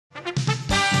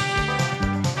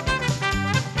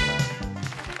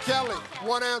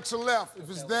one answer left. If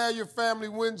it's there, your family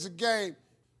wins the game.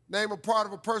 Name a part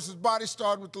of a person's body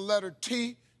starting with the letter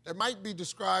T that might be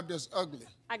described as ugly.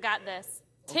 I got this.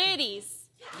 Titties.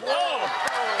 Whoa!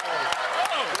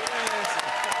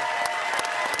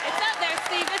 It's up there,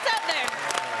 Steve. It's up there.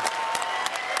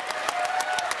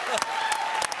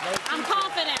 I'm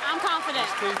confident. I'm confident.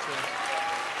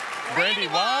 Brandy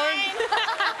wine?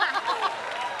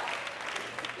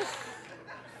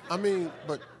 I mean,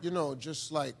 but, you know,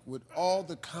 just like with all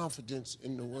the confidence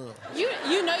in the world.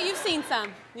 You know you've seen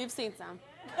some. You've seen some.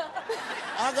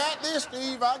 I got this,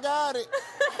 Steve. I got it.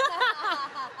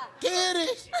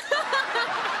 Titties.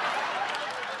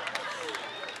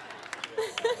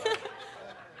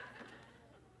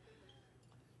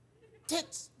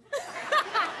 Tits.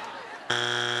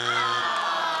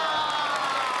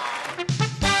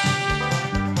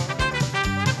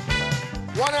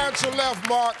 One answer left,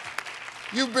 Mark.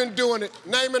 You've been doing it.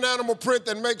 Name an animal print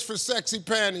that makes for sexy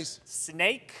panties.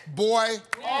 Snake. Boy.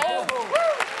 Oh.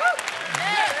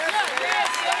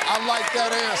 I like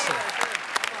that answer.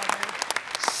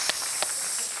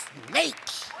 Snake.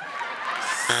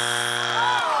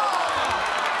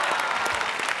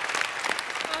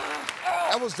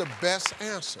 That was the best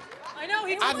answer. I know.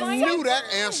 I knew that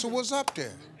answer was up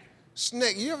there.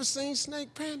 Snake. You ever seen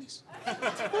snake panties?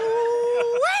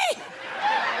 Ooh-wee!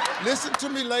 Listen to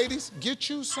me, ladies. Get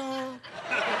you some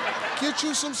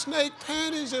snake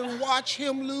panties and watch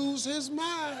him lose his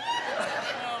mind.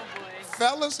 Oh, boy.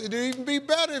 Fellas, it'd even be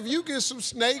better if you get some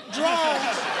snake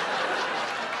drawers.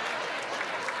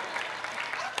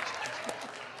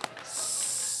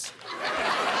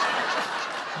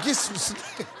 Get some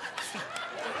snake...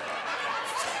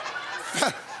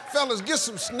 Fellas, get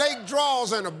some snake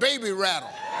drawers and a baby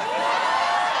rattle.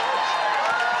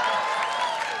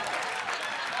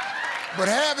 But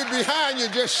have it behind you,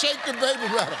 just shake the baby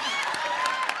rattle.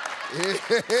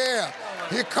 Yeah,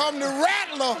 here come the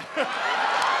rattler.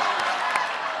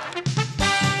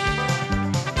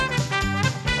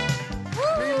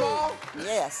 Meemaw?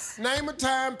 Yes. Name a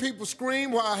time people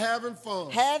scream while having fun.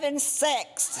 Having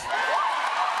sex.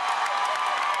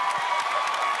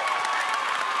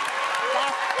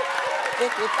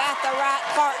 If you got the right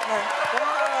partner.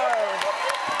 Whoa.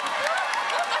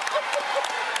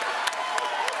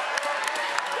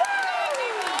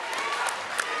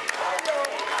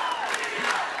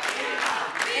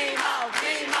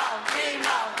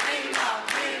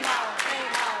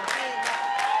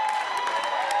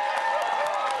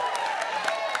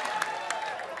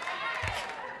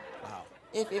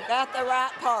 If you've got the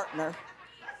right partner.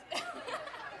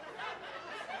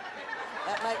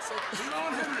 That makes it...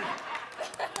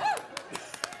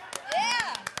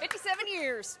 Yeah, 57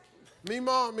 years.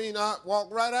 Meemaw, I mean, I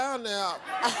walked right out there.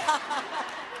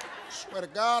 Swear to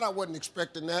God, I wasn't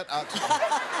expecting that.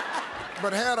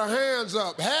 But had her hands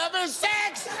up. Having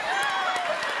sex!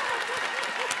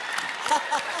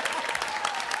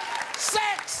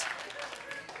 Sex!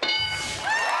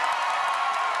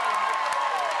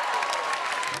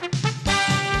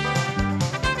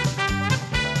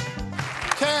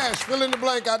 Cash, fill in the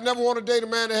blank. I'd never want to date a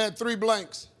man that had 3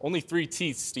 blanks. Only 3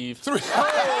 teeth, Steve. 3.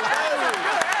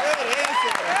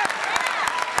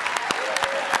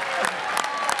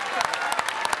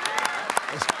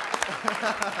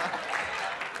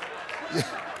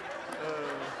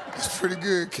 That's pretty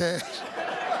good, Cash.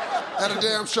 That a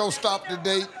damn show stop the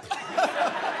date.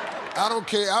 I don't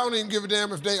care. I don't even give a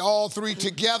damn if they all 3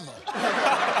 together.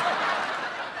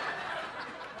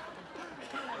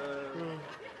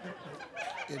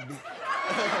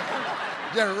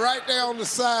 Just right there on the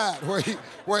side where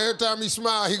every time he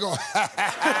smile, he go,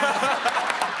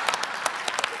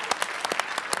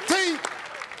 Teeth!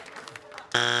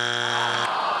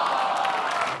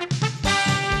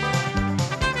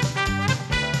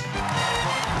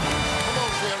 Come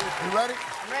on, Kelly. You ready?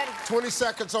 I'm ready. 20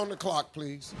 seconds on the clock,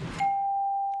 please.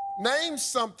 Name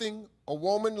something a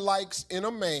woman likes in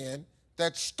a man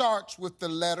that starts with the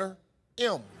letter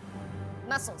M.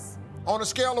 Muscles. On a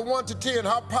scale of 1 to 10,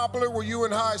 how popular were you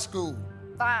in high school?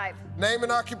 5. Name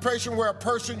an occupation where a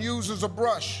person uses a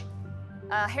brush.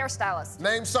 Hairstylist.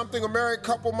 Name something a married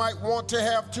couple might want to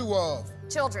have 2 of.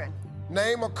 Children.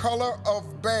 Name a color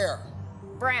of bear.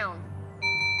 Brown.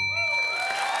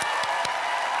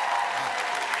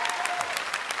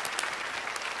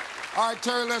 All right,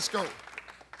 Terry, let's go.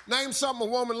 Name something a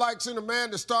woman likes in a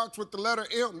man that starts with the letter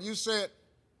M. You said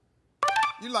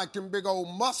you like them big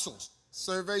old muscles.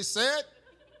 Survey said.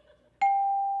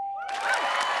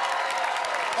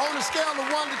 On a scale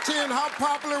of 1 to 10, how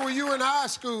popular were you in high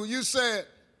school? You said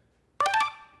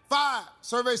 5.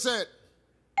 Survey said.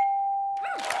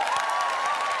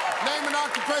 Name an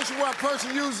occupation where a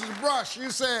person uses a brush. You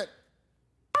said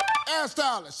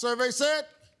hairstylist. Survey said.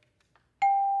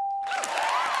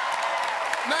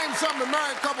 Name something a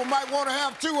married couple might want to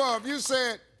have two of. You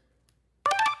said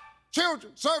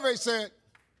children. Survey said.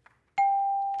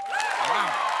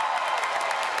 Wow.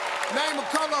 Name a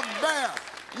color of bear.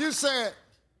 You said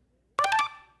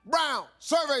brown.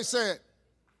 Survey said.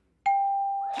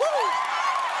 Woo!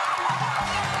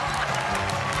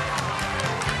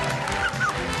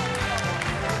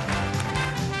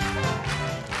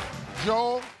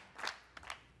 Joel,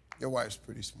 your wife's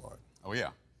pretty smart. Oh, yeah.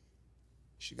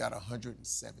 She got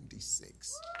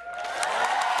 176.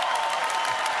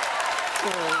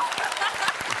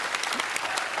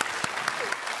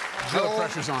 Joel, the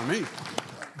pressure's on me.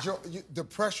 Joel, the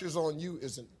pressure's on you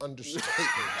is an understatement.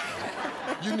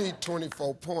 You need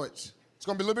 24 points. It's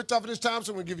gonna be a little bit tougher this time,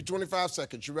 so I'm gonna give you 25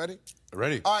 seconds. You ready?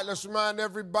 Ready. All right, let's remind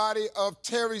everybody of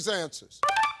Terry's answers.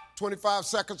 25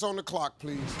 seconds on the clock,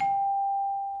 please.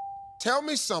 Tell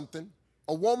me something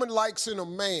a woman likes in a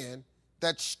man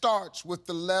that starts with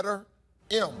the letter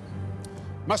M.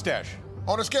 Mustache.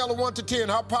 On a scale of 1 to 10,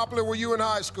 how popular were you in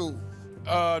high school?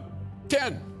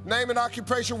 10. Name an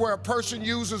occupation where a person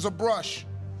uses a brush.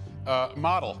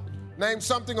 Model. Name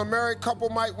something a married couple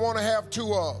might want to have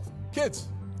two of. Kids.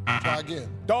 Try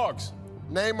again. Dogs.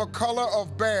 Name a color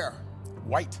of bear.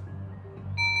 White.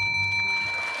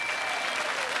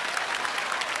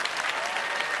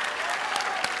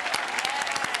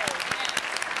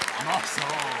 Awesome.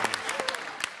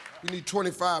 You need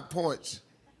 25 points.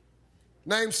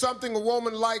 Name something a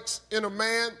woman likes in a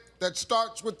man that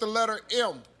starts with the letter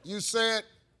M. You said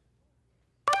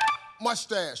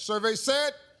mustache. Survey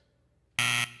said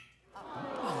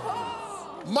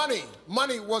money.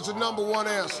 Money was the #1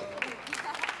 answer.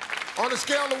 On a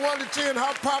scale of 1 to 10,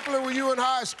 how popular were you in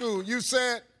high school? You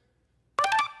said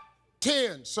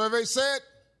 10. Survey said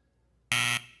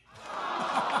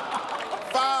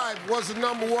 5 was the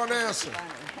 #1 answer.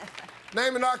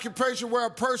 Name an occupation where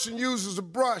a person uses a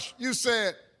brush. You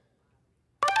said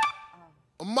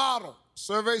a model.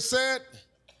 Survey said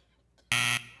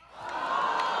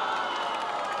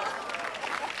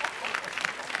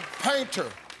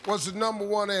painter was the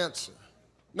 #1 answer.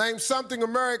 Name something a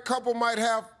married couple might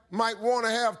want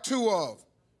to have two of.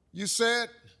 You said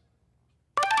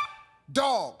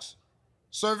dogs.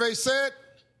 Survey said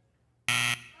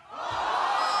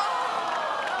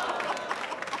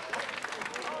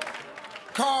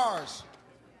cars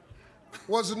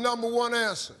was the #1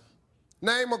 answer.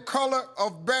 Name a color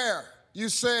of bear. You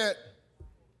said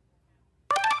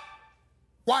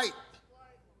white.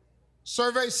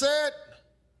 Survey said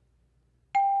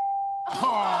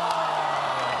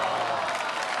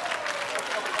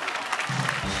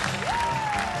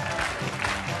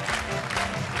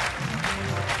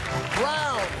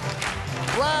brown.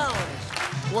 Brown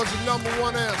was the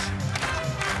 #1 answer.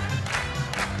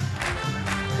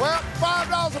 Well,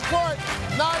 $5 a point,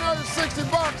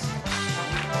 $960.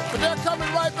 But they're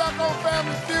coming right back on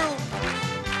Family Feud.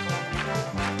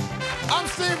 I'm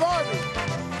Steve Harvey.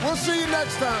 We'll see you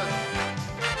next time.